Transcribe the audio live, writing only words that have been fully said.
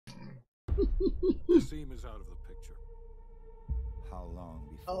Seam is out of the picture. How long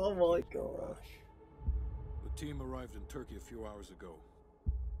before? Oh my god. The team arrived in Turkey a few hours ago.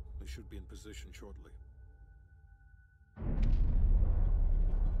 They should be in position shortly.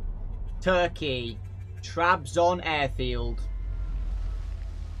 Turkey. Trabzon airfield.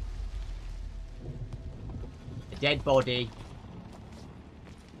 A dead body.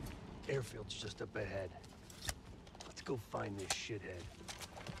 Airfield's just up ahead. Let's go find this shithead.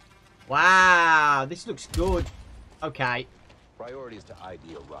 Wow, this looks good. Okay. Priority is to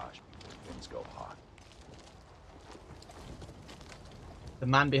ID Raj before things go hot. The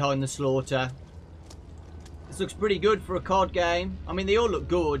man behind the slaughter. This looks pretty good for a COD game. I mean, they all look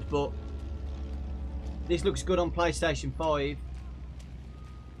good, but this looks good on PlayStation 5.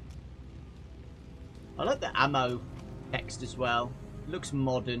 I like the ammo text as well. It looks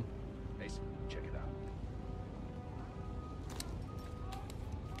modern. Mason, check it out.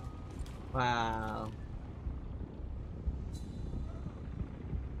 Wow.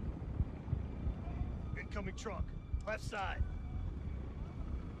 Incoming truck. Left side.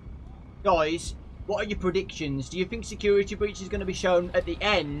 Guys, what are your predictions? Do you think Security Breach is going to be shown at the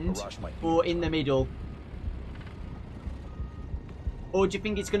end or in the middle? Or do you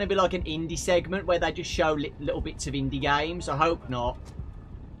think it's going to be like an indie segment where they just show little bits of indie games? I hope not.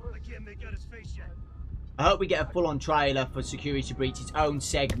 I can't make out his face yet. I hope we get a full-on trailer for Security Breach, its own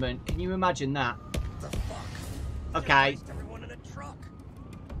segment. Can you imagine that? The fuck? Okay. Everyone in a truck.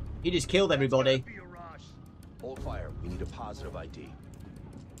 He just killed everybody. Hold fire. We need a positive ID.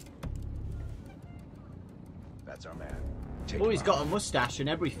 That's our man. Oh, he's got a mustache and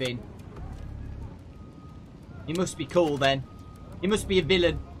everything. He must be cool then. He must be a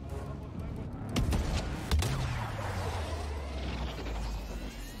villain.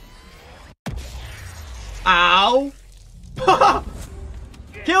 Ow!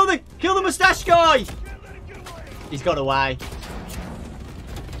 Kill the mustache guy! He's got away.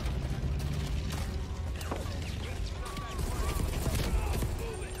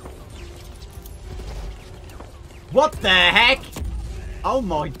 What the heck? Oh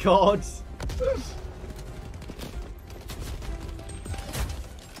my god.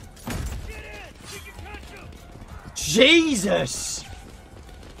 Jesus!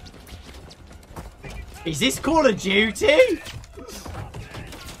 Is this Call of Duty?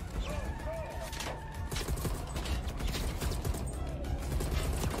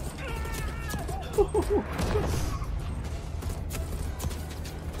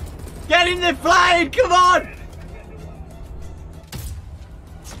 Get in the plane! Come on!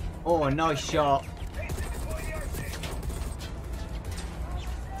 Oh, a nice shot.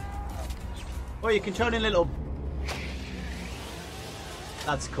 Oh, you're controlling little...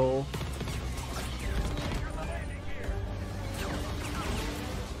 That's cool.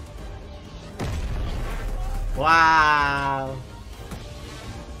 Wow.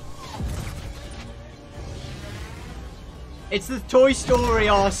 It's the Toy Story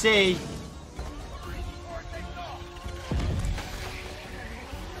RC.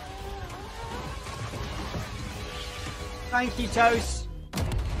 Thank you, Toast.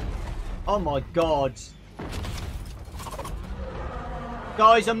 Oh my god.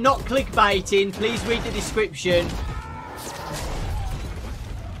 Guys, I'm not clickbaiting. Please read the description.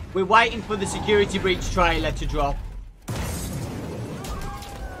 We're waiting for the Security Breach trailer to drop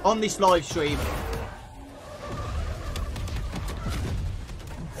on this live stream.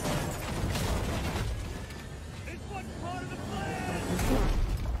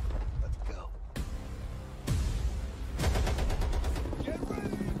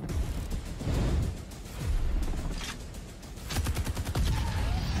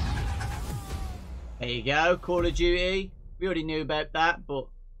 There you go, Call of Duty. We already knew about that, but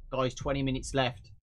guys, 20 minutes left.